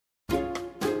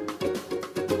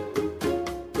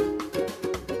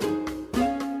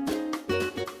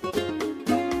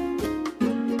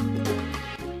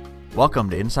Welcome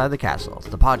to Inside the Castle,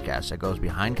 the podcast that goes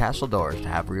behind castle doors to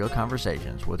have real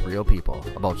conversations with real people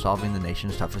about solving the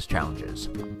nation's toughest challenges.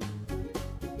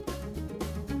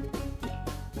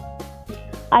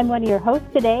 I'm one of your hosts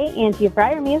today, Angie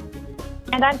Briarmuse.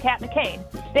 And I'm Kat McCain.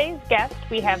 Today's guest,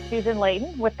 we have Susan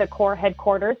Layton with the Corps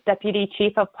Headquarters Deputy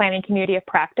Chief of Planning Community of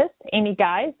Practice, Amy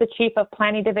Guise, the Chief of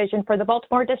Planning Division for the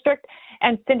Baltimore District,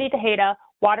 and Cynthia Tejeda,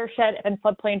 Watershed and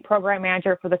Floodplain Program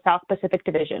Manager for the South Pacific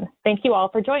Division. Thank you all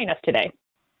for joining us today.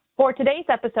 For today's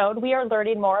episode, we are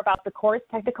learning more about the Corps'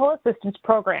 technical assistance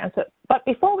programs. But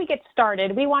before we get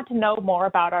started, we want to know more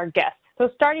about our guests. So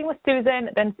starting with Susan,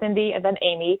 then Cindy, and then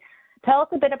Amy, tell us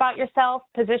a bit about yourself,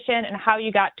 position, and how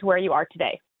you got to where you are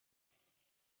today.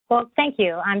 Well, thank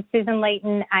you. I'm Susan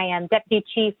Layton. I am Deputy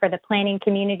Chief for the Planning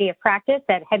Community of Practice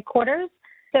at Headquarters.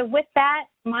 So with that,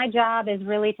 my job is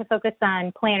really to focus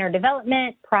on planner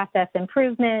development, process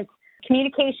improvement,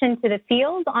 communication to the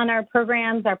field on our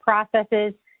programs, our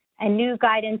processes, and new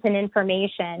guidance and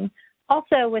information.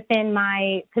 Also within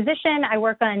my position, I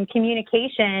work on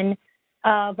communication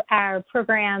of our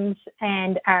programs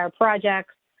and our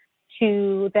projects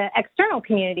to the external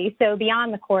community, so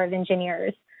beyond the Corps of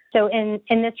Engineers. So in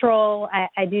this role,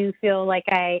 I do feel like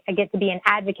I get to be an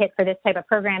advocate for this type of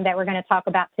program that we're going to talk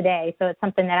about today. So it's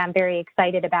something that I'm very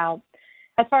excited about.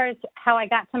 As far as how I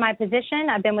got to my position,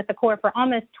 I've been with the Corps for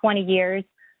almost 20 years.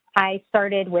 I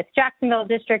started with Jacksonville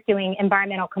District doing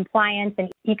environmental compliance and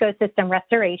ecosystem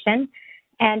restoration.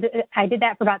 And I did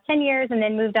that for about 10 years and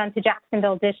then moved on to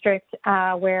Jacksonville District,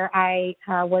 where I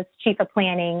was Chief of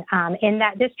Planning in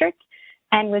that district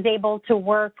and was able to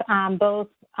work both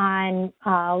on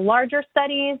larger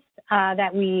studies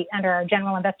that we, under our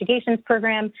General Investigations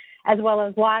Program, as well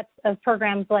as lots of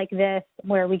programs like this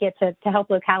where we get to help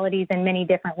localities in many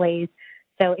different ways.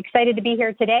 So excited to be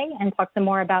here today and talk some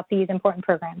more about these important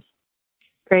programs.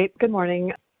 Great. Good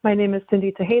morning. My name is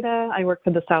Cynthia Tejeda. I work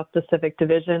for the South Pacific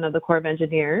Division of the Corps of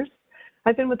Engineers.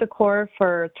 I've been with the Corps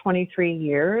for 23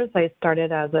 years. I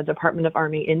started as a Department of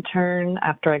Army intern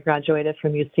after I graduated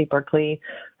from UC Berkeley.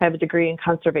 I have a degree in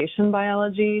conservation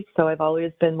biology, so I've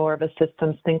always been more of a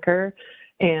systems thinker.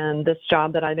 And this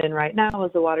job that I'm in right now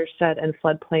is a Watershed and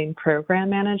Floodplain Program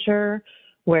Manager,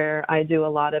 where I do a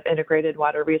lot of integrated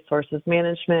water resources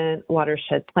management,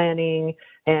 watershed planning,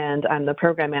 and I'm the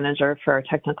program manager for our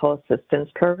technical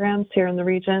assistance programs here in the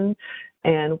region.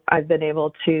 And I've been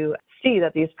able to see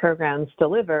that these programs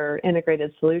deliver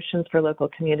integrated solutions for local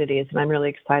communities, and I'm really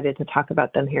excited to talk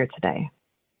about them here today.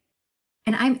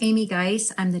 And I'm Amy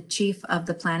Guise. I'm the Chief of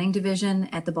the Planning Division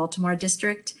at the Baltimore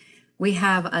District. We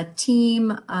have a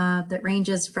team that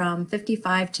ranges from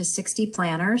 55 to 60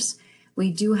 planners.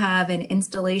 We do have an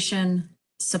installation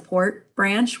support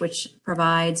branch, which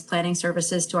provides planning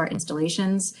services to our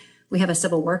installations. We have a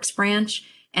civil works branch.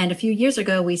 And a few years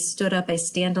ago, we stood up a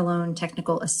standalone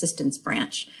technical assistance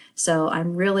branch. So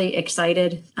I'm really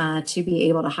excited to be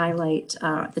able to highlight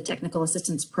the technical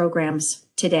assistance programs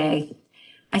today.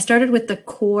 I started with the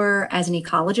Corps as an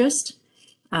ecologist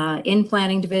in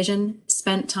Planning Division,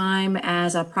 spent time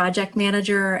as a project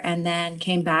manager, and then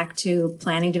came back to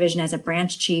Planning Division as a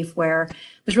branch chief, where I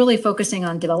was really focusing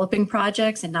on developing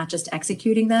projects and not just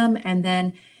executing them. And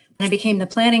then when I became the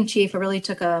planning chief, I really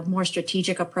took a more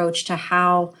strategic approach to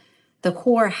how the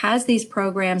Corps has these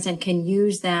programs and can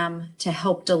use them to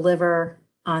help deliver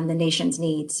on the nation's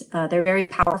needs. They're very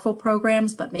powerful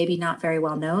programs, but maybe not very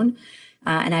well known.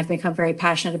 And I've become very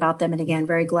passionate about them. And again,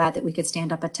 very glad that we could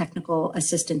stand up a technical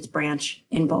assistance branch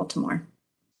in Baltimore.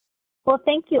 Well,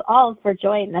 thank you all for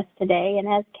joining us today. And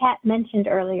as Kat mentioned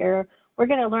earlier, we're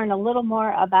going to learn a little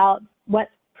more about what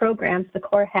programs the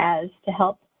Corps has to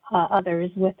help others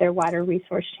with their water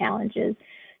resource challenges.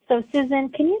 So Susan,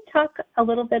 can you talk a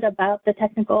little bit about the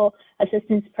technical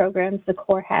assistance programs the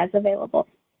Corps has available?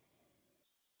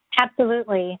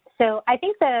 Absolutely. So I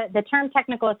think the term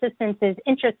technical assistance is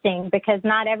interesting because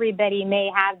not everybody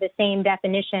may have the same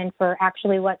definition for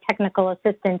actually what technical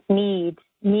assistance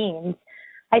means.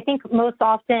 I think most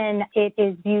often it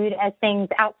is viewed as things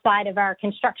outside of our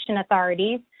construction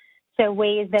authorities, so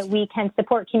ways that we can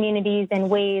support communities in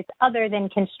ways other than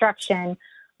construction,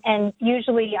 and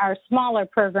usually our smaller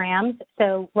programs.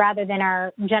 So rather than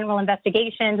our general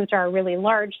investigations, which are really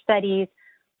large studies,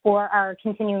 or our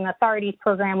continuing authorities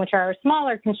program, which are our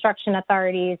smaller construction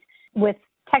authorities, with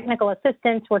technical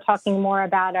assistance, we're talking more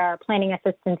about our planning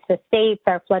assistance to states,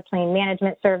 our floodplain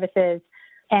management services,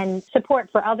 and support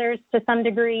for others to some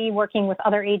degree, working with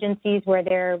other agencies where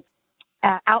they're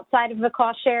outside of the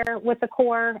cost share with the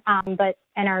Corps, but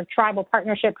in our tribal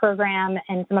partnership program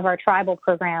and some of our tribal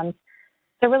programs.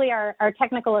 So really our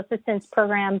technical assistance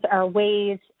programs are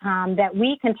ways that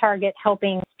we can target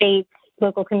helping states,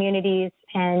 local communities,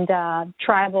 and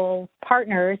tribal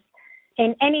partners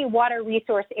in any water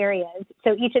resource areas.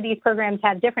 So each of these programs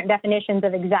have different definitions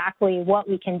of exactly what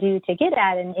we can do to get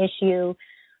at an issue,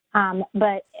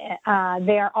 but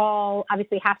they are all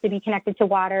obviously have to be connected to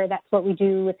water. That's what we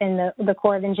do within the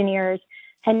Corps of Engineers.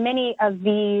 And many of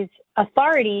these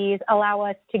authorities allow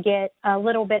us to get a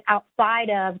little bit outside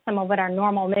of some of what our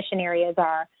normal mission areas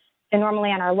are. So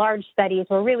normally on our large studies,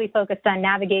 we're really focused on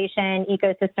navigation,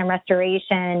 ecosystem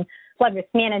restoration, flood risk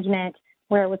management,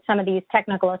 where with some of these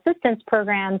technical assistance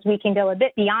programs, we can go a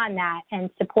bit beyond that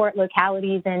and support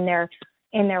localities in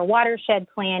their watershed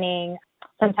planning,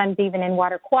 sometimes even in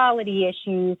water quality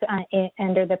issues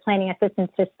under the planning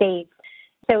assistance to states.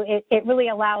 So it really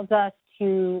allows us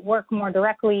to work more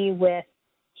directly with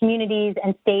communities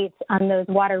and states on those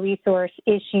water resource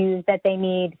issues that they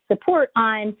need support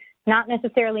on, not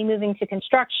necessarily moving to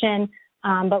construction,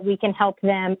 but we can help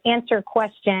them answer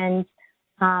questions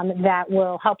that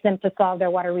will help them to solve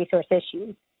their water resource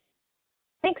issues.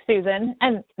 Thanks, Susan.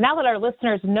 And now that our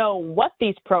listeners know what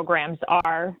these programs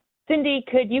are, Cindy,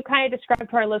 could you kind of describe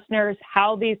to our listeners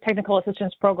how these technical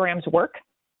assistance programs work?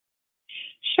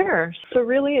 Sure. So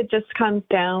really it just comes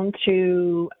down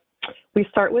to, we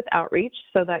start with outreach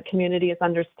so that communities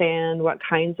understand what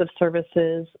kinds of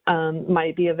services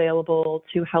might be available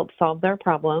to help solve their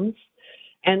problems.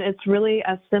 And it's really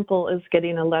as simple as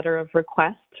getting a letter of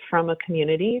request from a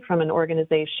community, from an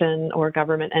organization or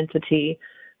government entity.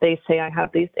 They say, I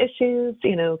have these issues,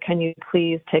 can you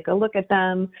please take a look at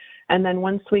them? And then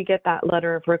once we get that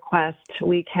letter of request,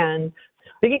 we can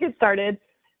get started.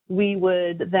 We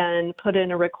would then put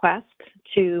in a request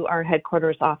to our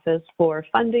headquarters office for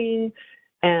funding,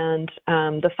 and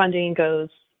the funding goes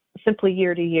simply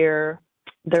year to year.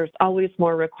 There's always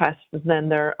more requests than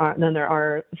there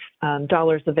are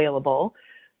dollars available,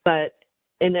 but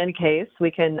in any case,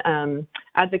 we can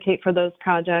advocate for those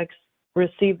projects,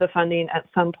 receive the funding at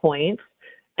some point,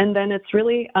 and then it's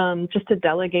really just a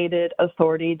delegated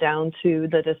authority down to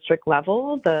the district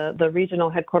level. The regional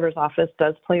headquarters office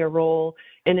does play a role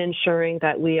in ensuring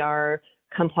that we are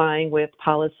complying with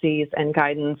policies and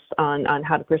guidance on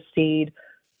how to proceed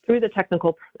through the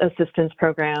technical assistance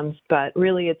programs, but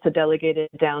really it's a delegated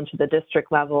down to the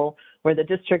district level where the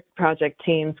district project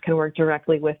teams can work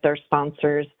directly with their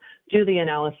sponsors, do the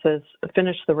analysis,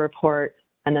 finish the report,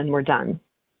 and then we're done.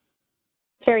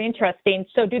 Very interesting.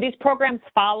 So do these programs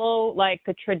follow like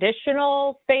the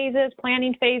traditional phases,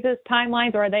 planning phases,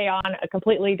 timelines, or are they on a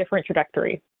completely different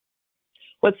trajectory?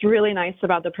 What's really nice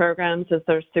about the programs is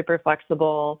they're super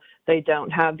flexible. They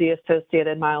don't have the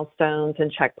associated milestones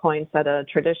and checkpoints that a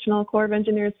traditional Corps of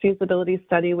Engineers feasibility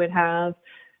study would have.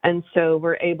 And so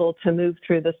we're able to move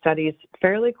through the studies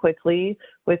fairly quickly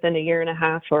within a year and a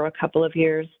half or a couple of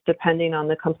years, depending on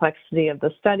the complexity of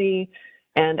the study.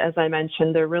 And as I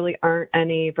mentioned, there really aren't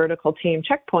any vertical team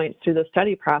checkpoints through the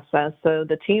study process. So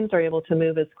the teams are able to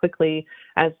move as quickly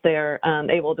as they're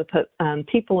able to put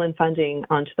people and funding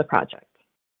onto the project.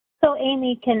 So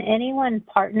Amy, can anyone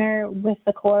partner with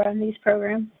the Corps on these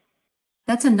programs?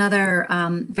 That's another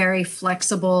very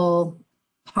flexible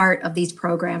part of these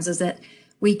programs, is that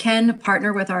we can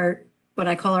partner with what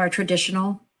I call our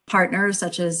traditional partners,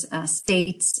 such as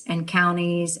states and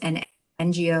counties and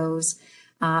NGOs.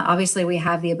 Obviously, we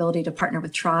have the ability to partner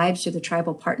with tribes through the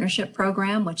Tribal Partnership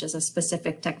Program, which is a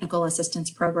specific technical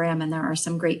assistance program, and there are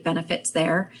some great benefits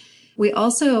there. We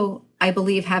also, I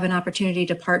believe, have an opportunity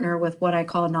to partner with what I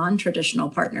call non-traditional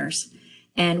partners.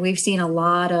 And we've seen a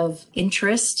lot of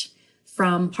interest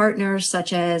from partners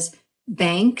such as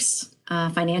banks,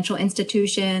 financial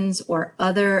institutions, or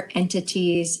other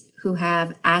entities who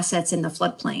have assets in the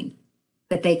floodplain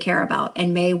that they care about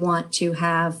and may want to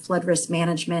have flood risk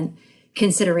management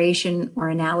consideration or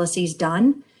analyses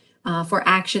done for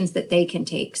actions that they can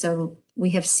take. So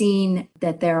we have seen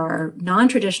that there are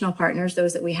non-traditional partners,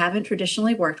 those that we haven't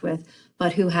traditionally worked with,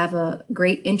 but who have a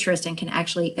great interest and can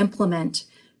actually implement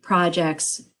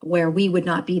projects where we would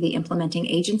not be the implementing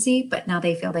agency, but now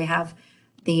they feel they have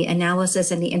the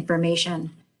analysis and the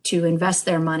information to invest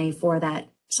their money for that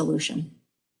solution.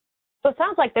 So it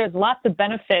sounds like there's lots of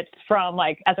benefits from,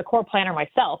 like, as a Corps planner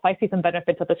myself, I see some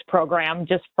benefits of this program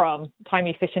just from time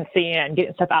efficiency and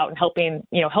getting stuff out and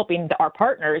helping our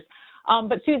partners.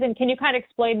 But Susan, can you kind of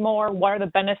explain more what are the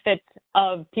benefits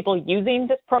of people using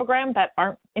this program that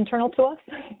aren't internal to us?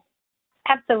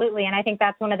 Absolutely, and I think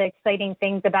that's one of the exciting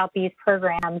things about these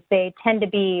programs. They tend to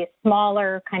be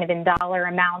smaller, kind of in dollar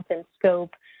amounts and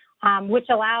scope, which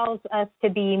allows us to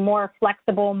be more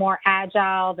flexible, more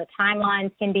agile. The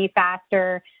timelines can be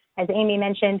faster. As Amy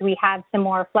mentioned, we have some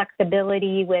more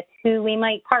flexibility with who we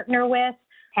might partner with,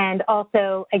 and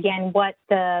also, again, what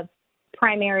the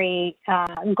primary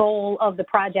goal of the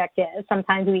project is.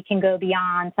 Sometimes we can go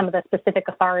beyond some of the specific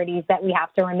authorities that we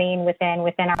have to remain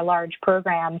within our large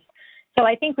programs. So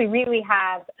I think we really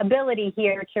have ability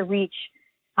here to reach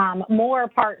more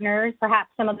partners. Perhaps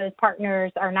some of those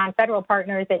partners are non-federal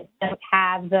partners that don't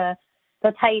have the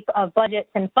type of budgets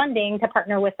and funding to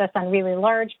partner with us on really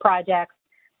large projects.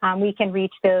 We can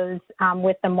reach those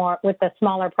with the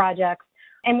smaller projects.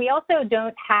 And we also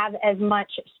don't have as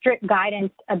much strict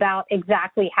guidance about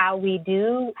exactly how we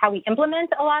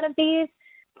implement a lot of these.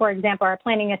 For example, our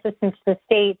planning assistance to the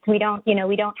states, we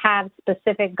don't have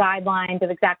specific guidelines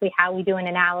of exactly how we do an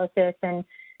analysis, and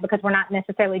because we're not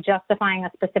necessarily justifying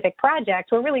a specific project,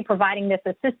 we're really providing this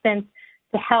assistance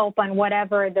to help on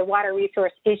whatever the water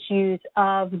resource issues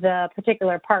of the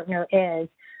particular partner is.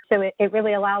 So it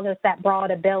really allows us that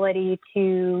broad ability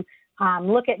to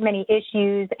look at many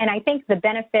issues. And I think the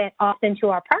benefit often to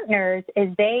our partners is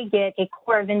they get a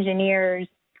Corps of Engineer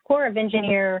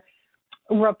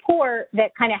report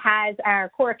that kind of has our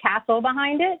core castle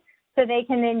behind it. So they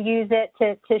can then use it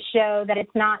to show that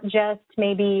it's not just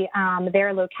maybe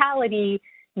their locality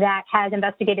that has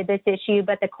investigated this issue,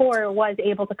 but the Corps was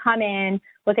able to come in,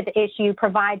 look at the issue,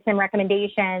 provide some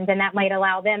recommendations, and that might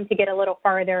allow them to get a little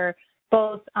farther,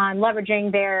 both on leveraging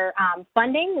their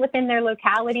funding within their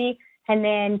locality, and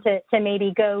then to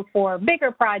maybe go for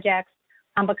bigger projects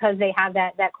because they have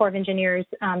that Corps of Engineers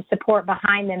support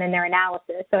behind them in their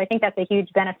analysis. So I think that's a huge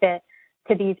benefit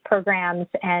to these programs,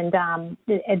 and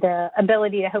the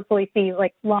ability to hopefully see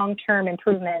like long-term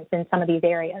improvements in some of these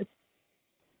areas.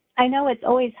 I know it's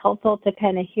always helpful to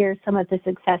kind of hear some of the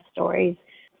success stories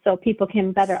so people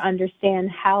can better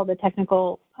understand how the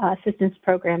technical assistance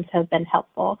programs have been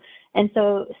helpful. And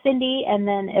so, Cindy, and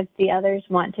then if the others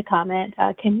want to comment,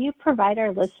 can you provide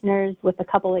our listeners with a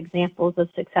couple examples of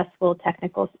successful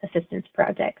technical assistance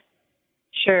projects?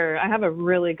 Sure. I have a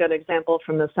really good example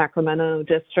from the Sacramento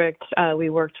district. We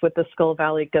worked with the Skull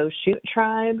Valley Go Shoot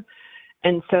tribe.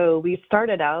 And so we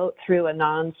started out through a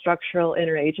non-structural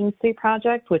interagency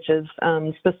project, which is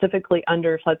specifically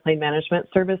under floodplain management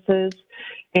services.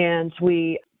 And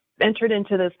we entered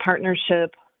into this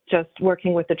partnership just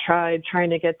working with the tribe,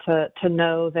 trying to get to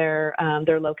know their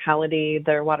locality,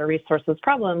 their water resources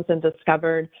problems, and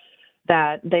discovered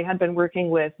that they had been working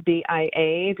with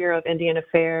BIA, Bureau of Indian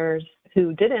Affairs,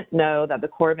 who didn't know that the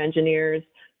Corps of Engineers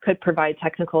could provide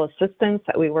technical assistance,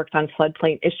 that we worked on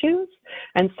floodplain issues.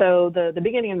 And so the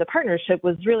beginning of the partnership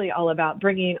was really all about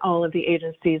bringing all of the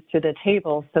agencies to the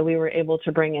table. So we were able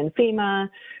to bring in FEMA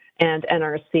and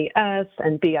NRCS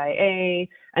and BIA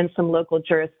and some local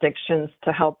jurisdictions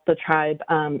to help the tribe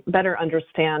better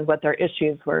understand what their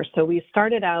issues were. So we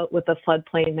started out with a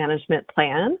floodplain management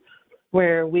plan,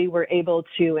 where we were able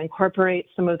to incorporate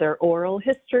some of their oral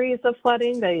histories of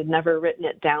flooding. They had never written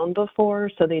it down before,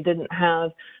 so they didn't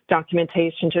have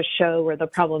documentation to show where the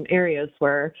problem areas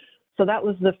were. So that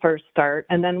was the first start.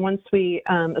 And then once we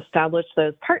established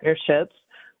those partnerships,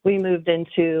 we moved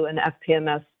into an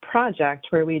FPMS project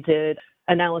where we did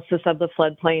analysis of the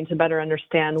floodplain to better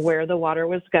understand where the water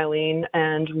was going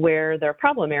and where their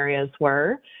problem areas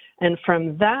were. And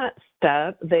from that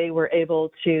step, they were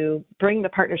able to bring the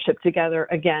partnership together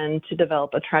again to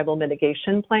develop a tribal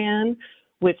mitigation plan,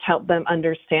 which helped them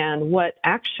understand what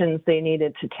actions they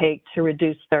needed to take to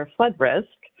reduce their flood risk.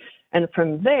 And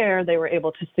from there, they were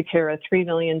able to secure a $3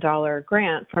 million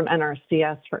grant from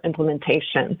NRCS for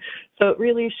implementation. So it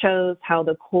really shows how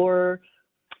the core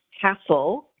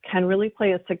castle can really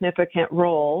play a significant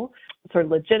role, sort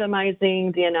of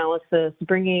legitimizing the analysis,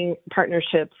 bringing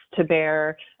partnerships to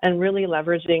bear, and really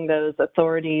leveraging those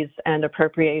authorities and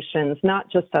appropriations,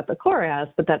 not just that the Corps has,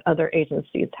 but that other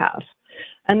agencies have.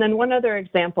 And then one other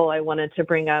example I wanted to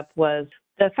bring up was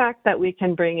the fact that we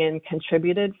can bring in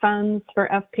contributed funds for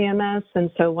FPMS.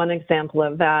 And so one example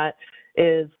of that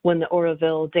is when the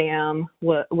Oroville Dam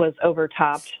was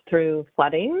overtopped through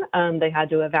flooding. They had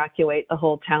to evacuate the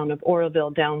whole town of Oroville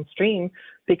downstream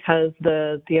because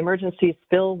the emergency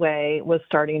spillway was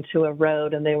starting to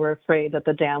erode and they were afraid that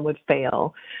the dam would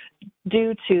fail.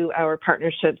 Due to our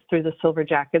partnerships through the Silver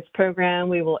Jackets program,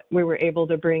 we were able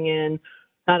to bring in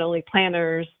not only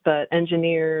planners, but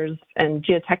engineers and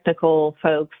geotechnical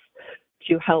folks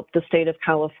to help the state of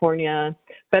California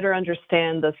better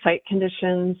understand the site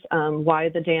conditions, why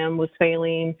the dam was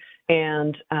failing,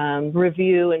 and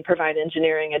review and provide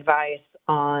engineering advice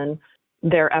on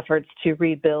their efforts to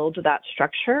rebuild that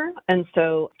structure. And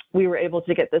so we were able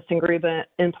to get this agreement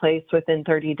in place within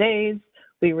 30 days.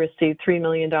 we received $3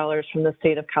 million from the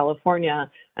state of California,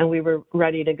 and we were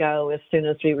ready to go as soon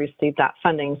as we received that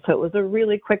funding. So it was a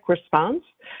really quick response,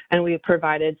 and we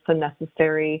provided some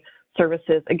necessary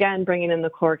services, again, bringing in the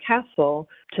core council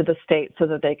to the state so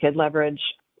that they could leverage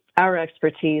our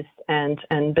expertise and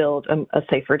build a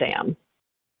safer dam.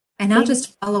 And I'll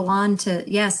just follow on to,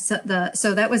 yes,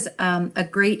 so that was a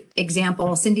great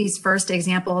example. Cindy's first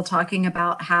example talking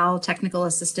about how technical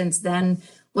assistance then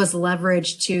was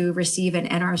leveraged to receive an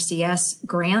NRCS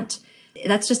grant.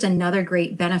 That's just another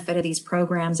great benefit of these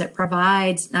programs. It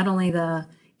provides not only the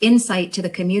insight to the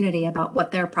community about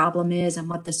what their problem is and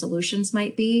what the solutions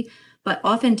might be, but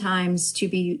oftentimes to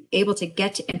be able to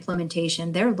get to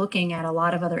implementation, they're looking at a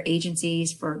lot of other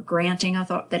agencies for granting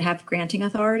that have granting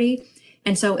authority.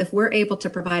 And so if we're able to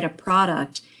provide a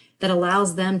product that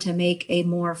allows them to make a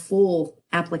more full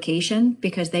application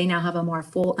because they now have a more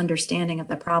full understanding of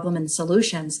the problem and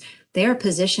solutions, they're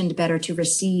positioned better to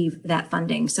receive that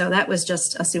funding. So that was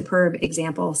just a superb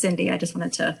example. Cindy, I just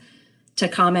wanted to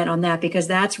comment on that because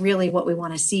that's really what we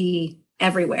want to see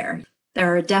everywhere.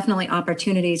 There are definitely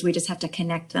opportunities. We just have to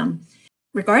connect them.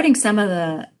 Regarding some of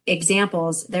the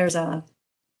examples,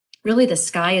 really the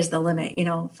sky is the limit.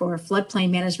 For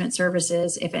floodplain management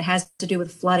services, if it has to do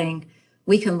with flooding,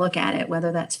 we can look at it,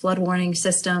 whether that's flood warning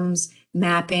systems,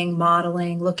 mapping,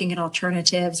 modeling, looking at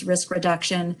alternatives, risk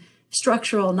reduction,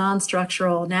 structural,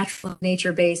 non-structural, natural,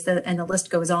 nature-based, and the list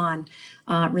goes on,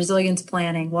 resilience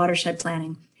planning, watershed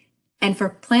planning. And for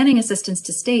planning assistance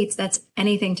to states, that's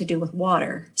anything to do with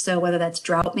water. So whether that's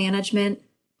drought management,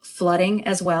 flooding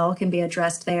as well can be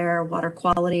addressed there, water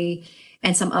quality,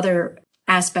 and some other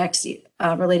aspects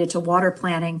related to water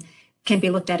planning can be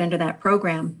looked at under that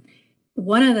program.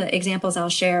 One of the examples I'll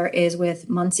share is with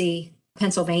Muncie,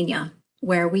 Pennsylvania,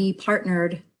 where we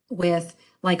partnered with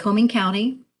Lycoming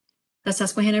County, the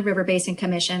Susquehanna River Basin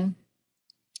Commission,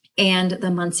 and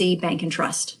the Muncie Bank and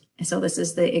Trust. And so this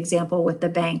is the example with the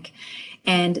bank.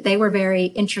 And they were very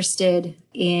interested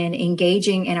in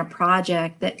engaging in a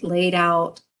project that laid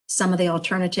out some of the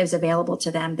alternatives available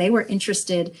to them. They were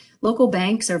interested, local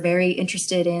banks are very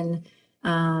interested in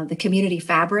the community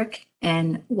fabric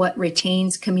and what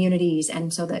retains communities,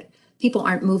 and so that people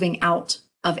aren't moving out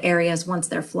of areas once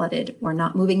they're flooded or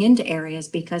not moving into areas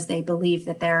because they believe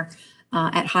that they're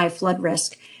at high flood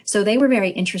risk. So they were very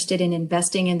interested in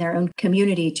investing in their own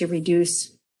community to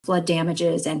reduce flood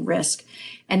damages and risk.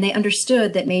 And they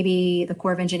understood that maybe the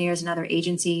Corps of Engineers and other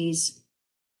agencies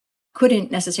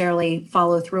couldn't necessarily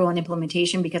follow through on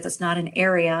implementation because it's not an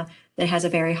area that has a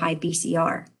very high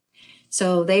BCR.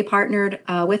 So they partnered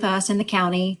with us in the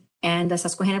county and the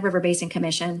Susquehanna River Basin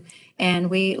Commission, and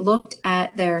we looked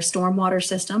at their stormwater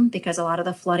system because a lot of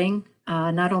the flooding,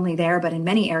 not only there, but in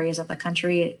many areas of the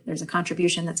country, there's a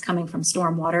contribution that's coming from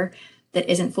stormwater that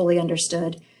isn't fully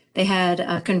understood. They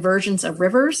had convergence of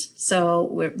rivers, so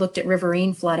we looked at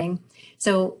riverine flooding.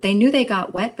 So they knew they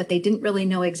got wet, but they didn't really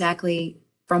know exactly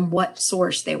from what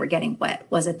source they were getting wet.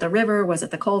 Was it the river? Was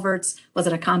it the culverts? Was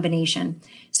it a combination?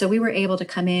 So we were able to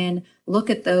come in, look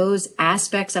at those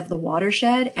aspects of the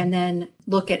watershed, and then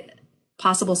look at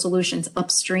possible solutions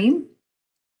upstream.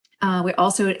 We're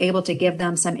also able to give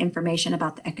them some information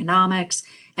about the economics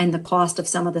and the cost of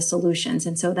some of the solutions.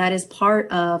 And so that is part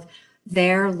of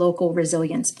their local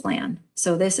resilience plan.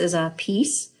 So this is a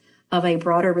piece of a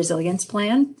broader resilience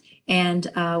plan.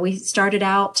 And we started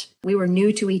out, we were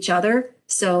new to each other.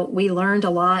 So we learned a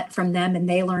lot from them and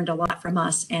they learned a lot from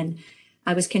us. And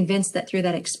I was convinced that through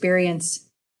that experience,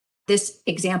 this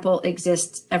example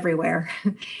exists everywhere.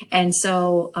 And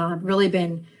so really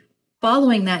been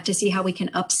following that to see how we can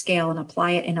upscale and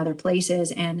apply it in other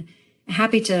places. And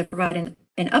happy to provide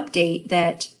an update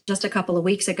that just a couple of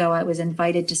weeks ago, I was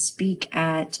invited to speak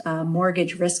at a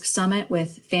Mortgage Risk Summit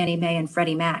with Fannie Mae and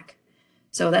Freddie Mac.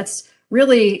 So that's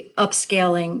really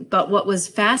upscaling. But what was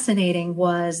fascinating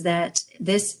was that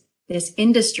this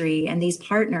industry and these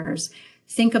partners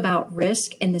think about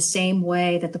risk in the same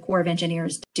way that the Corps of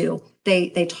Engineers do.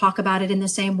 They talk about it in the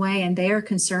same way, and they are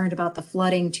concerned about the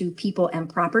flooding to people and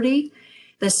property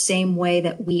the same way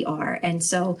that we are. And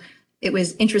so it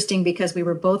was interesting because we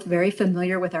were both very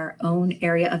familiar with our own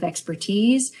area of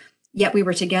expertise, yet we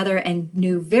were together and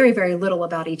knew very, very little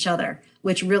about each other,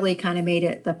 which really kind of made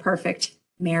it the perfect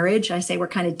marriage. I say we're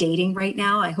kind of dating right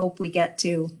now. I hope we get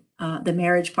to the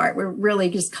marriage part. We're really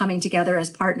just coming together as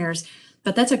partners.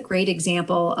 But that's a great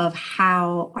example of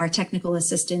how our technical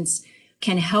assistance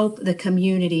can help the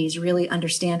communities really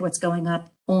understand what's going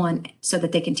on so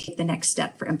that they can take the next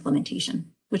step for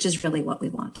implementation, which is really what we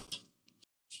want.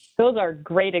 Those are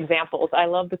great examples. I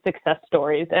love the success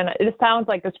stories. And it sounds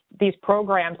like these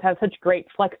programs have such great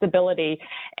flexibility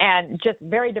and just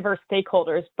very diverse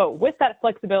stakeholders. But with that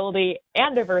flexibility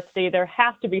and diversity, there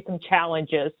has to be some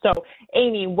challenges. So,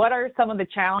 Amy, what are some of the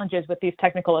challenges with these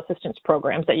technical assistance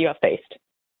programs that you have faced?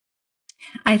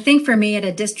 I think for me at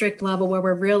a district level where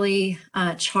we're really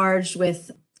charged with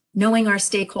knowing our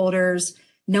stakeholders,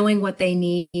 knowing what they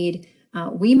need,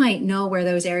 we might know where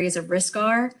those areas of risk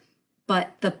are,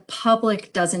 but the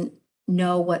public doesn't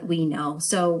know what we know.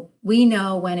 So we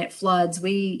know when it floods,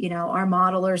 our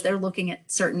modelers, they're looking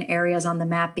at certain areas on the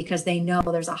map because they know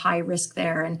there's a high risk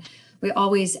there. And we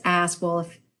always ask, well,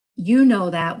 if you know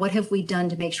that, what have we done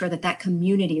to make sure that that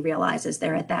community realizes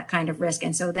they're at that kind of risk?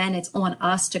 And so then it's on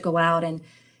us to go out and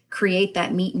create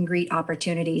that meet and greet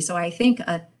opportunity. So I think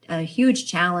a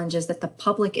huge challenge is that the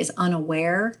public is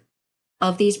unaware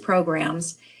of these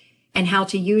programs and how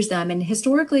to use them. And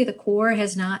historically, the Corps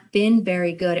has not been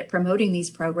very good at promoting these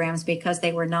programs because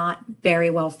they were not very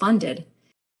well funded.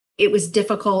 It was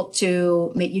difficult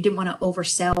you didn't want to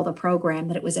oversell the program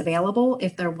that it was available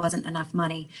if there wasn't enough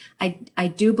money. I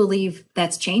do believe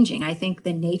that's changing. I think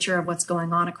the nature of what's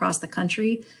going on across the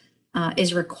country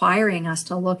is requiring us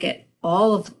to look at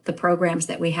all of the programs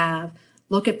that we have,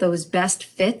 look at those best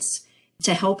fits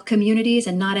to help communities,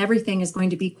 and not everything is going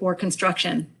to be core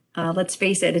construction. Let's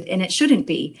face it, and it shouldn't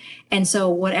be. And so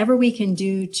whatever we can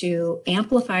do to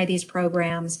amplify these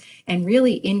programs and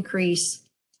really increase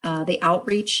the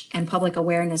outreach and public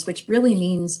awareness, which really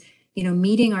means,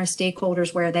 meeting our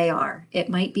stakeholders where they are. It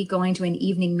might be going to an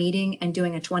evening meeting and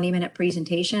doing a 20-minute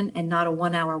presentation and not a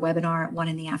 1-hour webinar at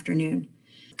 1 p.m.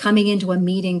 Coming into a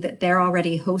meeting that they're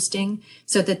already hosting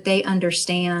so that they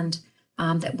understand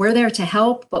that we're there to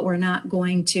help, but we're not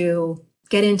going to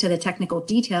get into the technical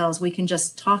details. We can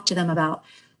just talk to them about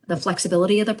the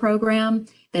flexibility of the program,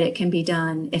 that it can be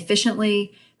done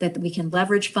efficiently, that we can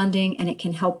leverage funding, and it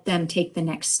can help them take the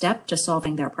next step to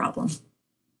solving their problem.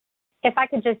 If I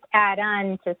could just add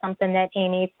on to something that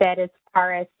Amy said as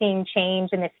far as seeing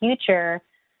change in the future,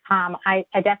 I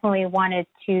definitely wanted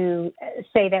to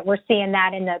say that we're seeing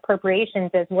that in the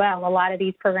appropriations as well. A lot of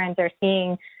these programs are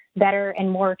seeing better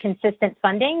and more consistent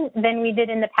funding than we did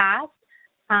in the past.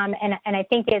 And I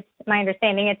think it's my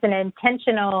understanding it's an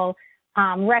intentional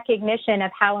recognition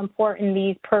of how important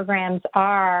these programs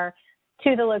are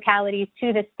to the localities,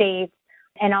 to the states,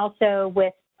 and also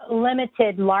with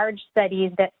limited large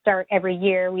studies that start every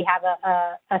year. We have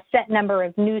a set number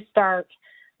of new start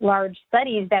large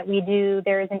studies that we do.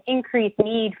 There is an increased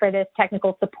need for this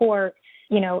technical support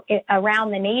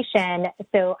around the nation.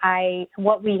 So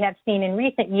what we have seen in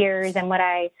recent years and what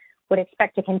I would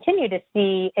expect to continue to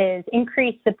see is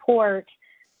increased support,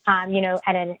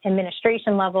 at an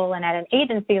administration level and at an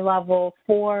agency level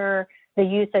for the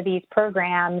use of these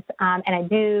programs. And I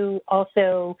do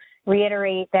also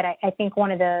reiterate that I think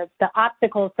one of the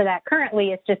obstacles to that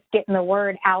currently is just getting the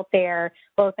word out there,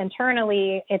 both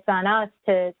internally. It's on us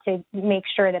to make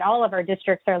sure that all of our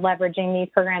districts are leveraging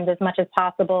these programs as much as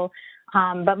possible.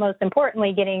 But most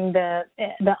importantly, getting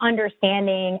the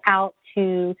understanding out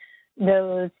to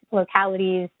those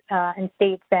localities and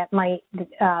states that might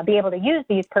be able to use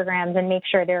these programs and make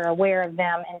sure they're aware of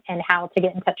them and how to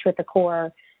get in touch with the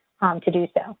Corps to do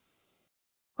so.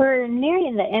 We're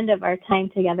nearing the end of our time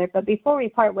together, but before we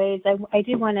part ways, I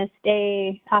do want to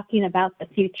stay talking about the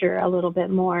future a little bit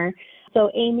more.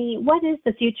 So, Amy, what is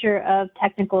the future of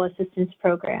technical assistance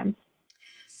programs?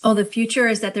 Oh, the future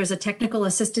is that there's a technical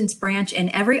assistance branch in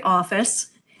every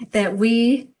office, that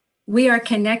we are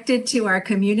connected to our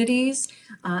communities.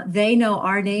 They know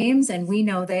our names and we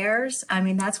know theirs. I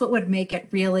mean, that's what would make it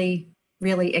really,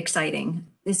 really exciting.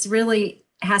 This really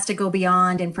has to go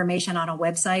beyond information on a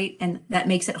website, and that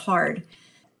makes it hard.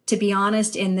 To be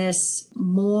honest, in this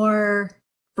more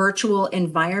virtual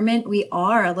environment, we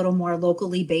are a little more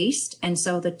locally based. And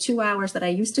so the 2 hours that I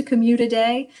used to commute a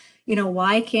day,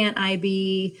 why can't I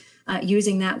be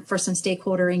using that for some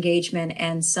stakeholder engagement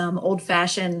and some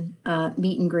old-fashioned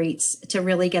meet and greets to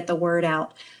really get the word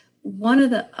out? One of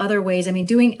the other ways,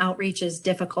 doing outreach is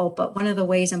difficult, but one of the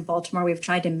ways in Baltimore we've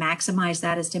tried to maximize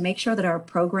that is to make sure that our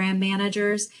program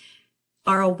managers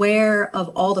are aware of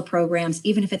all the programs,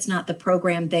 even if it's not the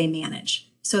program they manage,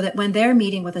 so that when they're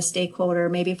meeting with a stakeholder,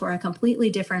 maybe for a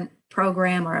completely different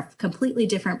program or a completely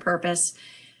different purpose,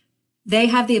 they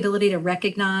have the ability to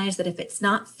recognize that if it's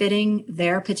not fitting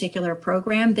their particular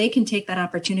program, they can take that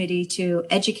opportunity to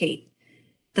educate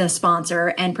the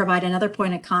sponsor and provide another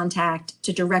point of contact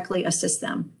to directly assist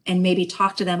them and maybe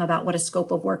talk to them about what a scope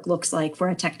of work looks like for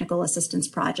a technical assistance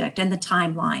project and the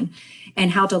timeline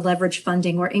and how to leverage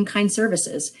funding or in-kind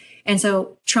services. And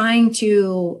so trying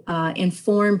to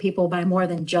inform people by more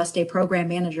than just a program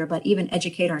manager, but even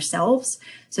educate ourselves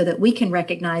so that we can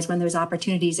recognize when those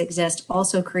opportunities exist,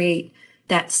 also create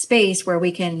that space where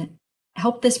we can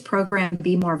help this program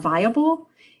be more viable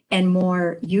and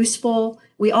more useful.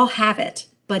 We all have it,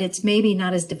 but it's maybe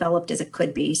not as developed as it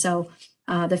could be. So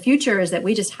the future is that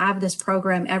we just have this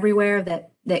program everywhere,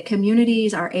 that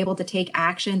communities are able to take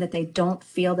action, that they don't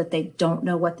feel that they don't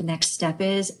know what the next step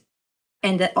is,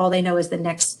 and that all they know is the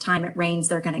next time it rains,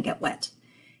 they're going to get wet.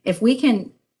 If we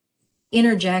can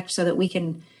interject so that we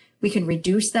can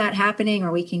reduce that happening,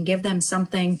 or we can give them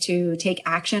something to take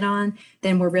action on,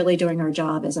 then we're really doing our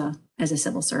job as a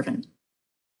civil servant.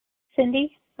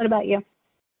 Cindy, what about you?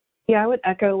 Yeah, I would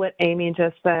echo what Amy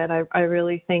just said. I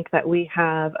really think that we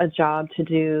have a job to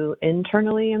do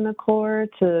internally in the Corps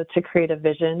to create a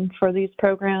vision for these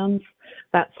programs.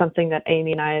 That's something that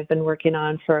Amy and I have been working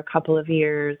on for a couple of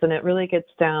years, and it really gets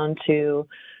down to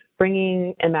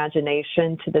bringing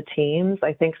imagination to the teams.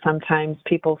 I think sometimes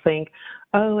people think,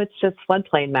 oh, it's just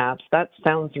floodplain maps. That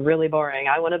sounds really boring.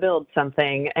 I want to build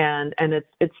something, and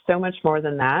it's so much more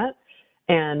than that.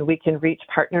 And we can reach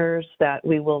partners that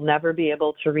we will never be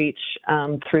able to reach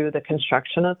through the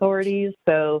construction authorities.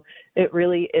 So it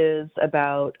really is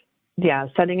about,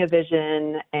 setting a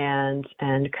vision and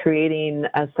creating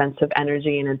a sense of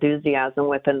energy and enthusiasm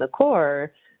within the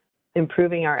Corps,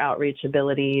 improving our outreach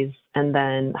abilities, and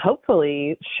then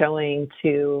hopefully showing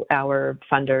to our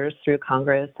funders through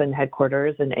Congress and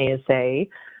headquarters and ASA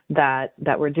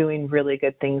that we're doing really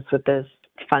good things with this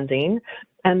funding,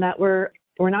 and that we're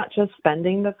not just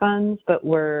spending the funds, but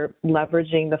we're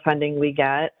leveraging the funding we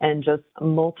get and just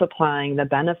multiplying the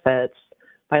benefits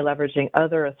by leveraging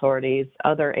other authorities,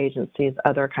 other agencies,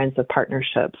 other kinds of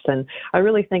partnerships. And I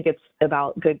really think it's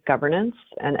about good governance.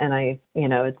 And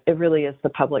it really is the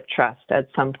public trust at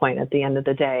some point at the end of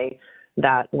the day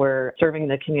that we're serving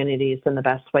the communities in the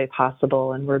best way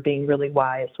possible, and we're being really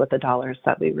wise with the dollars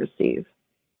that we receive.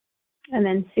 And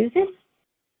then Susan?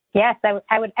 Yes,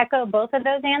 I would echo both of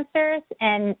those answers.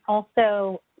 And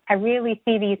also, I really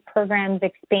see these programs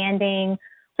expanding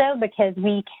because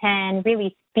we can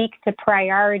really speak to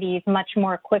priorities much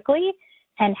more quickly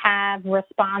and have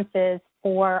responses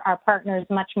for our partners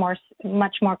much more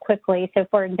quickly. So,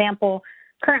 for example,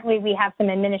 currently we have some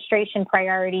administration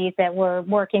priorities that we're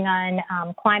working on,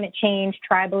 climate change,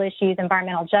 tribal issues,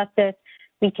 environmental justice.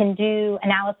 We can do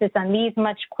analysis on these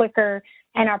much quicker.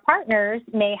 And our partners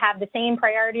may have the same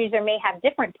priorities or may have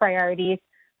different priorities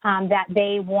that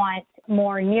they want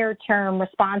more near-term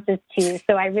responses to.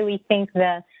 So I really think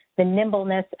the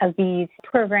nimbleness of these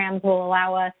programs will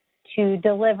allow us to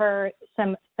deliver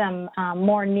some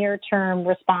more near-term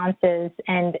responses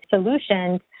and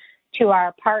solutions to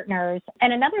our partners.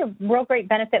 And another real great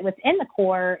benefit within the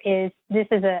Corps is this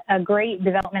is a great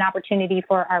development opportunity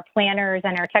for our planners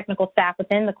and our technical staff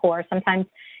within the Corps. Sometimes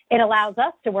it allows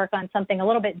us to work on something a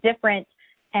little bit different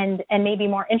and maybe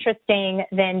more interesting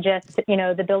than just,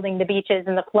 the building the beaches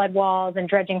and the flood walls and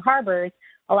dredging harbors.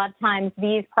 A lot of times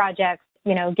these projects,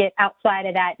 get outside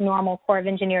of that normal Corps of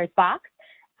Engineers box.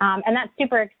 And that's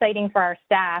super exciting for our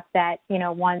staff that,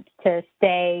 wants to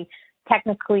stay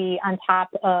technically on top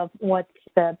of what's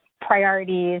the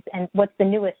priorities and what's the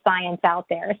newest science out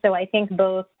there. So I think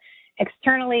both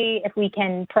externally, if we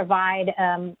can provide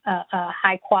a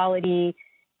high quality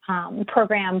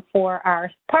program for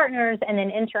our partners, and then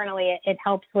internally it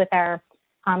helps with our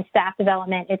staff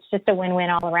development. It's just a win-win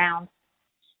all around.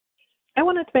 I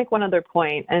wanted to make one other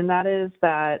point, and that is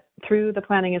that through the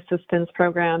planning assistance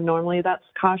program, normally that's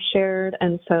cost shared.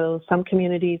 And so some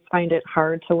communities find it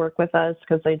hard to work with us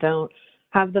because they don't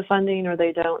have the funding or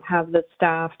they don't have the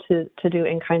staff to do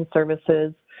in-kind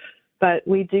services. But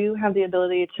we do have the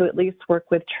ability to at least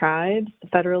work with tribes,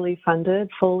 federally funded,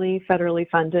 fully federally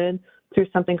funded, through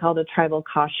something called a tribal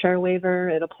cost share waiver.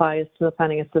 It applies to the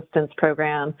planning assistance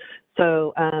program.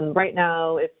 So right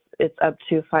now it's up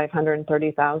to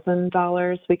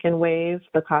 $530,000 we can waive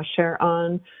the cost share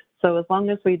on. So as long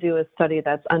as we do a study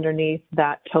that's underneath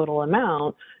that total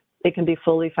amount, it can be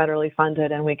fully federally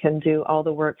funded and we can do all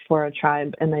the work for a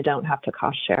tribe and they don't have to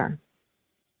cost share.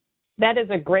 That is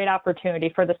a great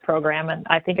opportunity for this program, and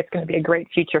I think it's going to be a great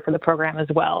future for the program as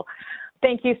well.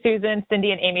 Thank you, Susan,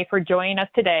 Cindy, and Amy for joining us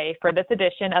today for this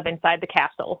edition of Inside the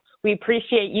Castle. We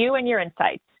appreciate you and your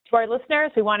insights. To our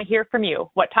listeners, we want to hear from you.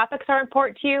 What topics are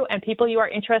important to you and people you are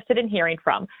interested in hearing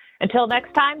from? Until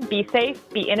next time, be safe,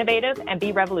 be innovative, and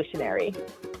be revolutionary.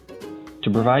 To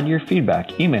provide your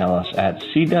feedback, email us at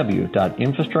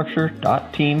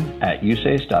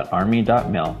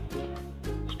cw.infrastructure.team@usace.army.mil.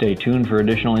 Stay tuned for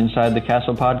additional Inside the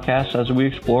Castle podcasts as we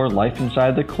explore life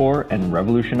inside the Corps and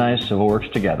revolutionize civil works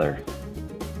together.